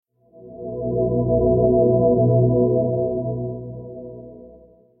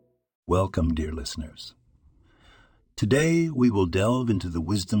Welcome, dear listeners. Today we will delve into the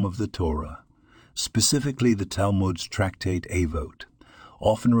wisdom of the Torah, specifically the Talmud's tractate Avot,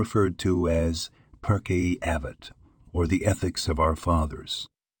 often referred to as Pirkei Avot, or the Ethics of Our Fathers.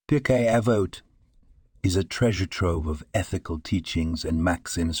 Pirkei Avot is a treasure trove of ethical teachings and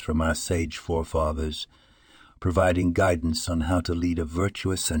maxims from our sage forefathers, providing guidance on how to lead a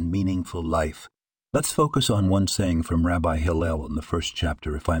virtuous and meaningful life. Let's focus on one saying from Rabbi Hillel in the first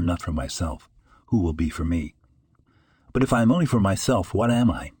chapter: if I am not for myself, who will be for me? But if I am only for myself, what am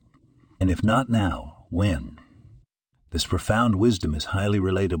I? And if not now, when? This profound wisdom is highly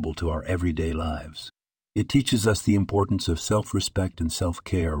relatable to our everyday lives. It teaches us the importance of self-respect and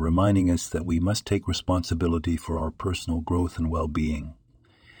self-care, reminding us that we must take responsibility for our personal growth and well-being.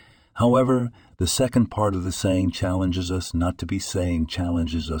 However, the second part of the saying challenges us not to be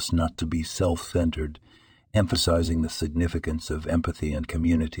self-centered, emphasizing the significance of empathy and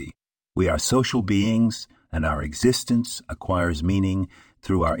community. We are social beings, and our existence acquires meaning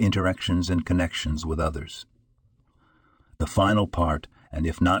through our interactions and connections with others. The final part, and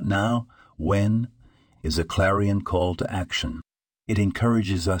if not now, when, is a clarion call to action. It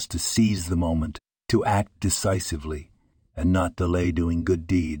encourages us to seize the moment, to act decisively, and not delay doing good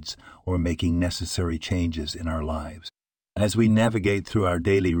deeds or making necessary changes in our lives. As we navigate through our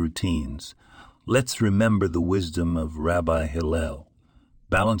daily routines, let's remember the wisdom of Rabbi Hillel,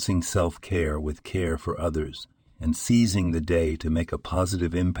 balancing self-care with care for others and seizing the day to make a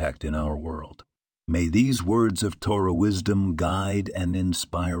positive impact in our world. May these words of Torah wisdom guide and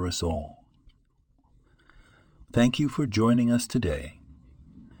inspire us all. Thank you for joining us today.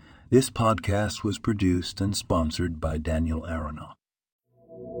 This podcast was produced and sponsored by Daniel Aronoff.